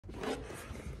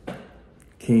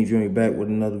King Junior back with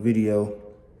another video.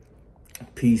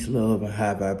 Peace, love, and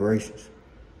high vibrations.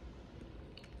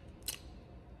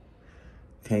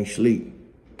 Can't sleep.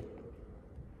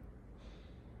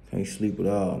 Can't sleep at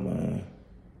all, man.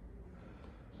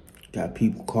 Got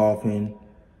people coughing,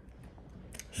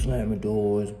 slamming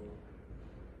doors,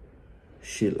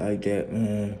 shit like that,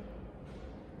 man.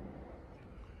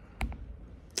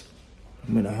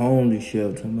 I'm in a homeless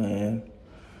shelter, man.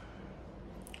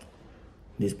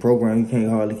 This program, you can't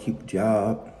hardly keep a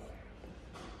job.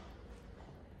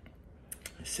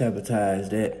 Sabotage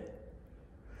that.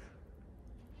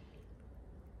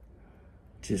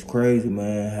 Just crazy,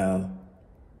 man, how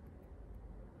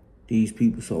these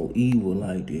people so evil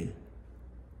like this.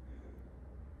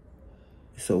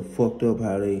 It's so fucked up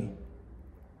how they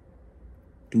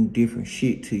do different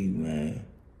shit to you, man.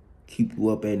 Keep you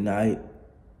up at night.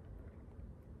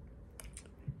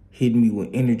 Hitting me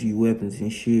with energy weapons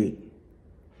and shit.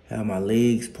 Have my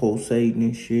legs pulsating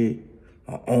and shit.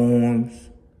 My arms.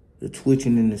 The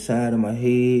twitching in the side of my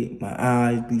head. My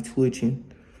eyes be twitching.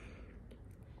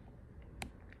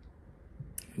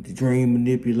 The dream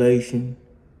manipulation.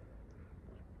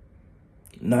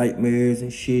 Nightmares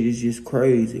and shit is just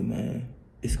crazy, man.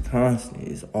 It's constant.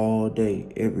 It's all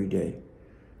day, every day.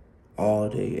 All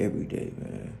day, every day,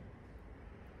 man.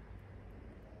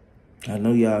 I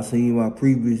know y'all seen my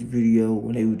previous video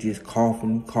when they were just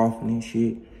coughing and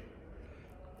shit.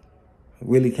 I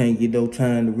really can't get no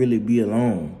time to really be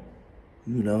alone,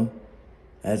 you know?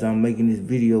 As I'm making this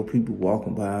video, people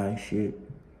walking by and shit,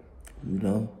 you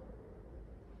know?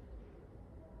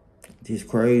 Just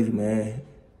crazy, man.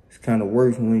 It's kind of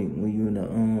worse when you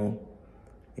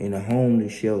in a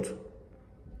homeless shelter.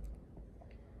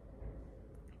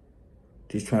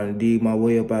 Just trying to dig my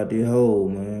way up out this hole,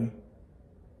 man.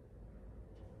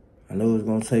 I know it's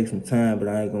gonna take some time, but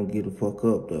I ain't gonna get the fuck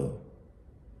up, though.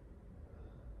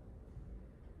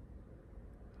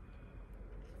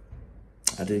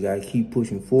 I just gotta keep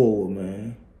pushing forward,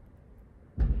 man.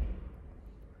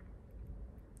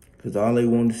 Cause all they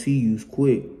want to see you is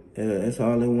quit. That's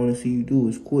all they want to see you do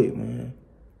is quit, man.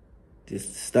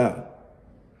 Just stop.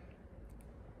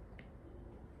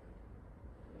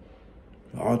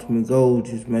 The ultimate goal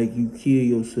just make you kill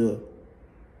yourself.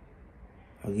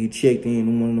 Or get checked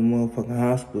in one of the motherfucking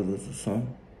hospitals or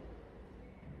something.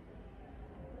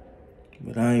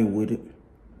 But I ain't with it.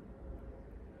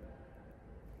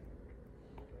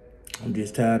 I'm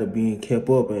just tired of being kept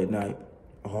up at night,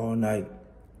 all night.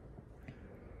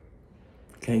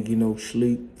 Can't get no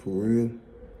sleep, for real.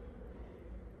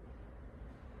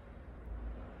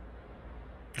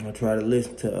 I try to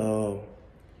listen to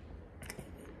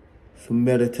some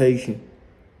meditation,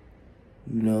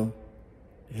 you know,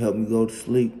 to help me go to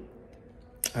sleep.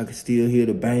 I can still hear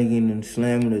the banging and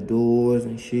slamming the doors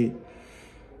and shit,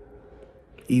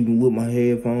 even with my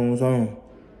headphones on.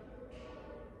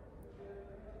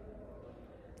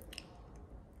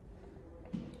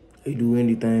 They do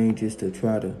anything just to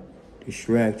try to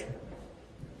distract you,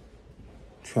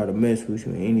 try to mess with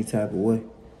you in any type of way.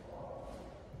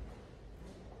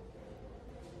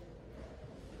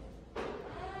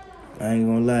 I ain't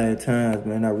gonna lie, at times,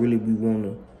 man, I really be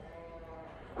wanting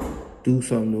to do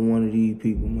something to one of these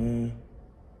people, man.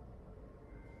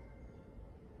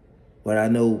 But I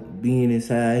know being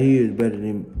inside here is better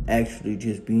than actually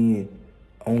just being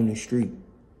on the street,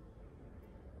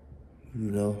 you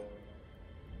know.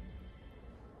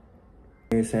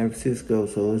 In San Francisco,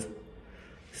 so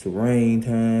it's the rain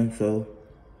time, so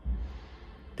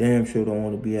damn sure don't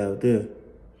want to be out there.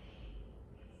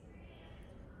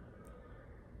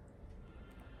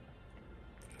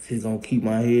 Just gonna keep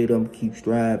my head up, keep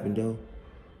striving though.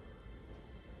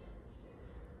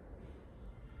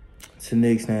 Till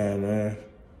next time, man.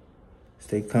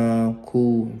 Stay calm,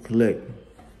 cool, and collected.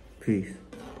 Peace.